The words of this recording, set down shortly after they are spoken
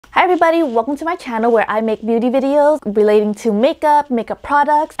everybody, welcome to my channel where I make beauty videos relating to makeup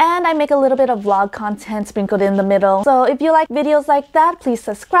products, and I make a little bit of vlog content sprinkled in the middle. So if you like videos like that, please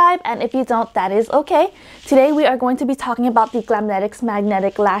subscribe, and if you don't, that is okay. Today we are going to be talking about the Glamnetic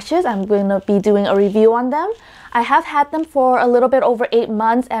Magnetic Lashes. I'm going to be doing a review on them. I have had them for a little bit over 8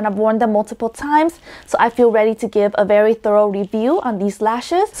 months and I've worn them multiple times, so I feel ready to give a very thorough review on these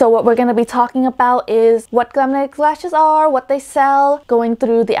lashes. So what we're going to be talking about is what Glamnetic lashes are, what they sell, going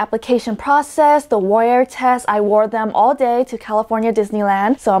through the application process, the wear test. I wore them all day to California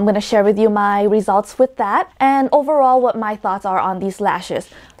Disneyland, so I'm going to share with you my results with that, and overall what my thoughts are on these lashes.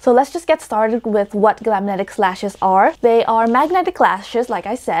 So let's just get started with what Glamnetic lashes are. They are magnetic lashes, like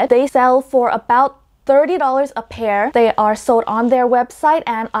I said. They sell for about $30 a pair. They are sold on their website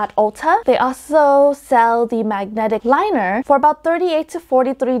and at Ulta. They also sell the magnetic liner for about $38 to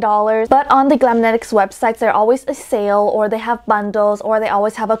 $43. But on the Glamnetic's websites, there's always a sale, or they have bundles, or they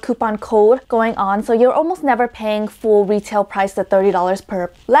always have a coupon code going on. So you're almost never paying full retail price at $30 per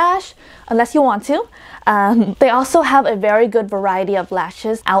lash, unless you want to. They also have a very good variety of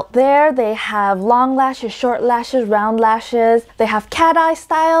lashes out there. They have long lashes, short lashes, round lashes. They have cat eye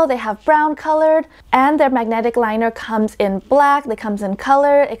style, they have brown colored, and their magnetic liner comes in black, it comes in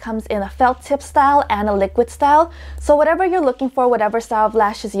color, it comes in a felt tip style and a liquid style. So whatever you're looking for, whatever style of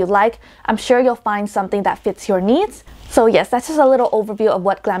lashes you like, I'm sure you'll find something that fits your needs. So yes, that's just a little overview of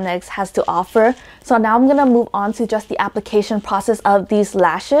what Glamnetic has to offer. So now I'm gonna move on to just the application process of these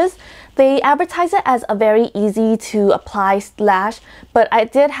lashes. They advertise it as a very easy to apply lash, but I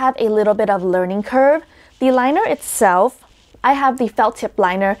did have a little bit of learning curve. The liner itself, I have the felt tip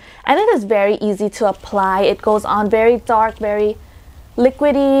liner, and it is very easy to apply. It goes on very dark, very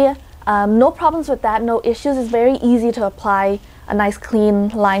liquidy. No problems with that, no issues. It's very easy to apply a nice clean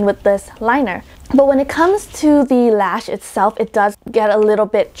line with this liner. But when it comes to the lash itself, it does get a little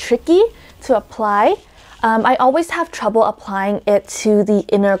bit tricky to apply. I always have trouble applying it to the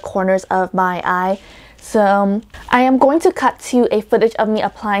inner corners of my eye. So I am going to cut to a footage of me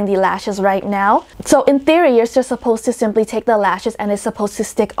applying the lashes right now. So in theory, you're just supposed to simply take the lashes and it's supposed to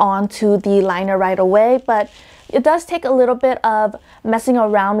stick onto the liner right away, but it does take a little bit of messing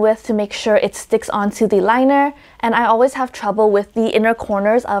around with to make sure it sticks onto the liner, and I always have trouble with the inner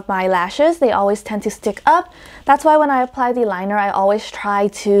corners of my lashes. They always tend to stick up. That's why when I apply the liner, I always try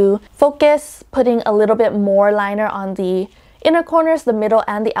to focus putting a little bit more liner on the inner corners, the middle,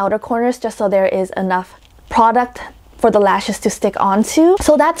 and the outer corners, just so there is enough product for the lashes to stick onto.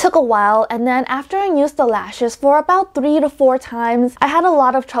 So that took a while, and then after I used the lashes for about 3 to 4 times, I had a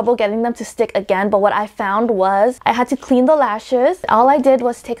lot of trouble getting them to stick again. But what I found was I had to clean the lashes. All I did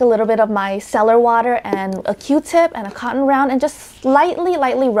was take a little bit of my cellar water and a Q-tip and a cotton round and just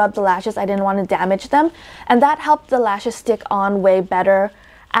lightly rub the lashes. I didn't want to damage them, and that helped the lashes stick on way better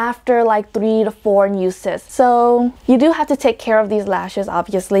after like 3 to 4 uses. So you do have to take care of these lashes,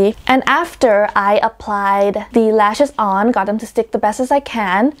 obviously. And after I applied the lashes on, got them to stick the best as I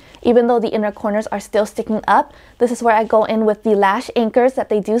can, even though the inner corners are still sticking up, this is where I go in with the lash anchors that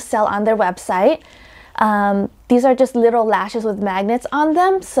they do sell on their website. These are just little lashes with magnets on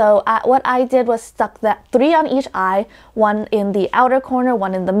them. So what I did was stuck 3 on each eye, 1 in the outer corner,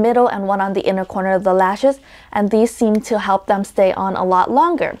 1 in the middle, and 1 on the inner corner of the lashes. And these seem to help them stay on a lot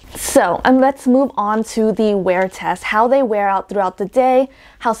longer. So let's move on to the wear test, how they wear out throughout the day,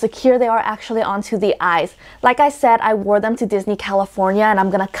 how secure they are actually onto the eyes. Like I said, I wore them to Disney California, and I'm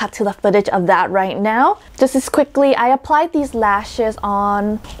gonna cut to the footage of that right now. Just as quickly, I applied these lashes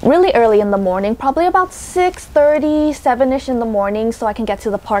on really early in the morning, probably about 6:30, 7-ish in the morning, so I can get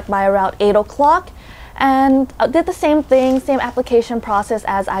to the park by around 8 o'clock. And I did the same thing, same application process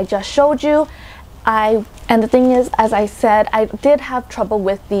as I just showed you. And the thing is, as I said, I did have trouble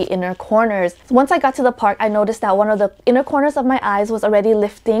with the inner corners. Once I got to the park, I noticed that one of the inner corners of my eyes was already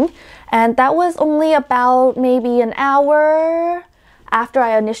lifting, and that was only about maybe an hour after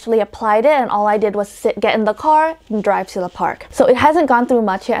I initially applied it, and all I did was get in the car and drive to the park. So it hasn't gone through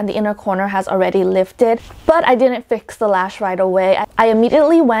much yet, and the inner corner has already lifted, but I didn't fix the lash right away. I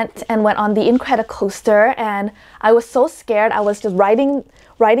immediately went on the Incredicoaster, and I was so scared. I was just riding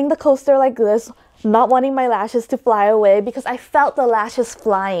the coaster like this, not wanting my lashes to fly away because I felt the lashes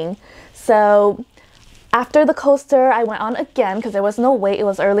flying. So after the coaster, I went on again because there was no wait. It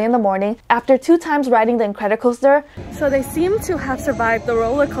was early in the morning. After 2 times riding the Incredicoaster, so they seem to have survived the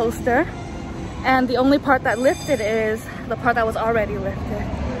roller coaster, and the only part that lifted is the part that was already lifted.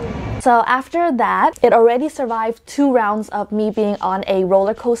 So after that, it already survived 2 rounds of me being on a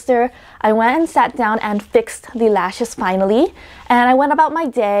roller coaster. I went and sat down and fixed the lashes finally, and I went about my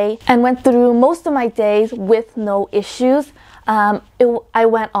day and went through most of my days with no issues. I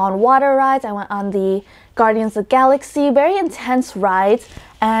went on water rides, I went on the Guardians of the Galaxy, very intense rides,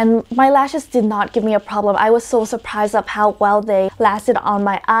 and my lashes did not give me a problem. I was so surprised of how well they lasted on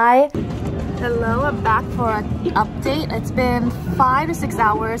my eye. Hello, I'm back for an update. It's been 5 to 6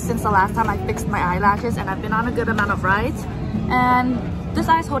 hours since the last time I fixed my eyelashes, and I've been on a good amount of rides. And this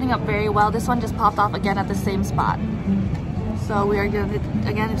eye's holding up very well. This one just popped off again at the same spot. So we are gonna,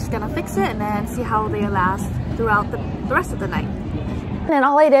 again, just gonna fix it and then see how they last throughout the rest of the night. And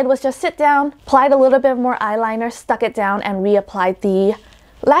all I did was just sit down, applied a little bit more eyeliner, stuck it down, and reapplied the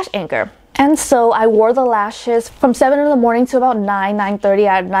lash anchor. And so I wore the lashes from 7 in the morning to about 9:30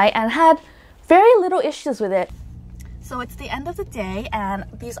 at night and had very little issues with it. So it's the end of the day, and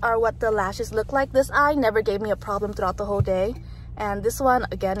these are what the lashes look like. This eye never gave me a problem throughout the whole day. And this one,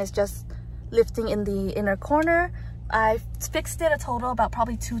 again, is just lifting in the inner corner. I fixed it a total about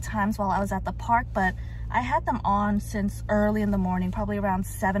probably 2 times while I was at the park, but I had them on since early in the morning, probably around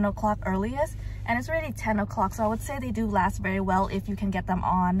 7 o'clock earliest, and it's already 10 o'clock, so I would say they do last very well if you can get them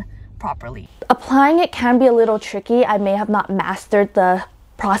on properly. Applying it can be a little tricky. I may have not mastered the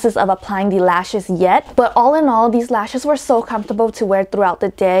process of applying the lashes yet, but all in all, these lashes were so comfortable to wear throughout the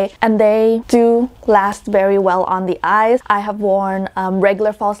day, and they do last very well on the eyes. I have worn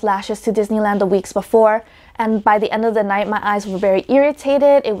regular false lashes to Disneyland the weeks before, and by the end of the night, my eyes were very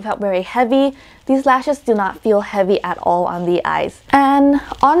irritated. It felt very heavy. These lashes do not feel heavy at all on the eyes. And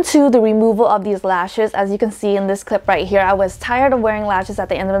onto the removal of these lashes. As you can see in this clip right here, I was tired of wearing lashes at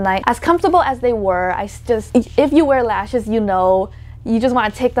the end of the night. As comfortable as they were, if you wear lashes, you know, you just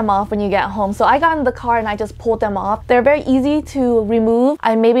want to take them off when you get home. So I got in the car and I just pulled them off. They're very easy to remove.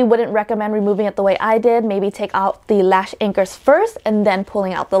 I maybe wouldn't recommend removing it the way I did. Maybe take out the lash anchors first and then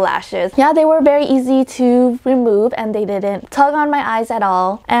pulling out the lashes. Yeah, they were very easy to remove and they didn't tug on my eyes at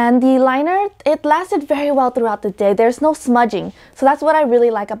all. And the liner, it lasted very well throughout the day. There's no smudging. So that's what I really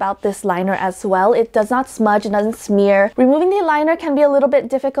like about this liner as well. It does not smudge, it doesn't smear. Removing the liner can be a little bit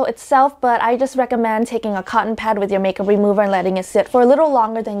difficult itself, but I just recommend taking a cotton pad with your makeup remover and letting it sit for a little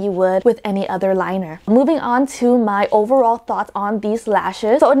longer than you would with any other liner. Moving on to my overall thoughts on these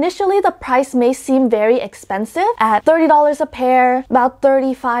lashes. So initially the price may seem very expensive at $30 a pair, about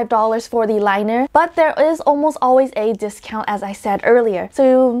 $35 for the liner, but there is almost always a discount, as I said earlier.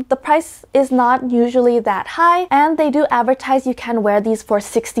 So the price is not usually that high, and they do advertise you can wear these for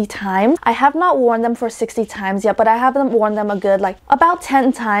 60 times. I have not worn them for 60 times yet, but I haven't worn them a good about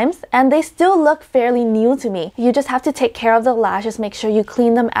 10 times, and they still look fairly new to me. You just have to take care of the lashes, make sure you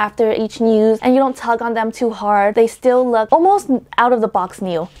clean them after each use, and you don't tug on them too hard. They still look almost out of the box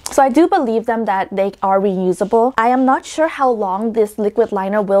new. So I do believe them that they are reusable. I am not sure how long this liquid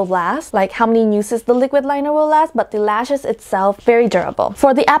liner will last, like how many uses the liquid liner will last, but the lashes itself, very durable.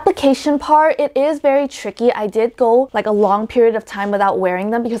 For the application part, it is very tricky. I did go like a long period of time without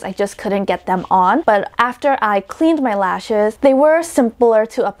wearing them because I just couldn't get them on. But after I cleaned my lashes, they were simpler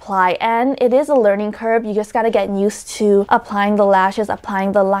to apply, and it is a learning curve. You just gotta get used to applying the lashes,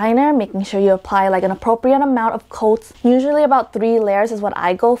 applying the liner, making sure you apply like an appropriate amount of coats. Usually about 3 layers is what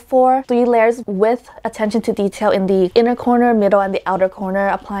I go for. 3 layers with attention to detail in the inner corner, middle, and the outer corner,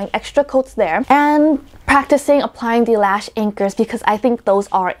 applying extra coats there. And practicing applying the lash anchors because I think those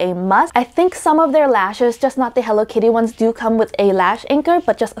are a must. I think some of their lashes, just not the Hello Kitty ones, do come with a lash anchor,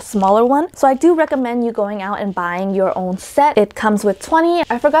 but just a smaller one. So I do recommend you going out and buying your own set. It comes with 20.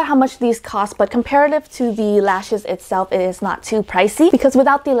 I forgot how much these cost, but comparative to the lashes itself, it is not too pricey because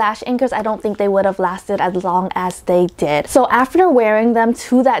without the lash anchors, I don't think they would have lasted as long as they did. So after wearing them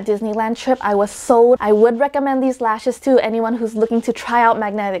to that Disneyland trip, I was sold. I would recommend these lashes to anyone who's looking to try out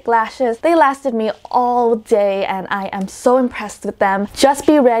magnetic lashes. They lasted me all day and I am so impressed with them. Just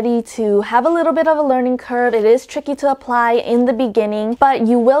be ready to have a little bit of a learning curve. It is tricky to apply in the beginning, but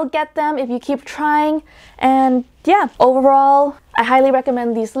you will get them if you keep trying. And yeah, overall, I highly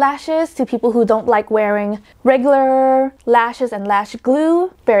recommend these lashes to people who don't like wearing regular lashes and lash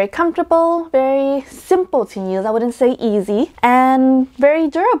glue. Very comfortable, very simple to use, I wouldn't say easy, and very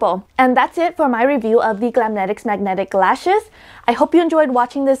durable. And that's it for my review of the Glamnetic Magnetic Lashes. I hope you enjoyed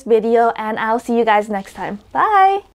watching this video, and I'll see you guys next time. Bye!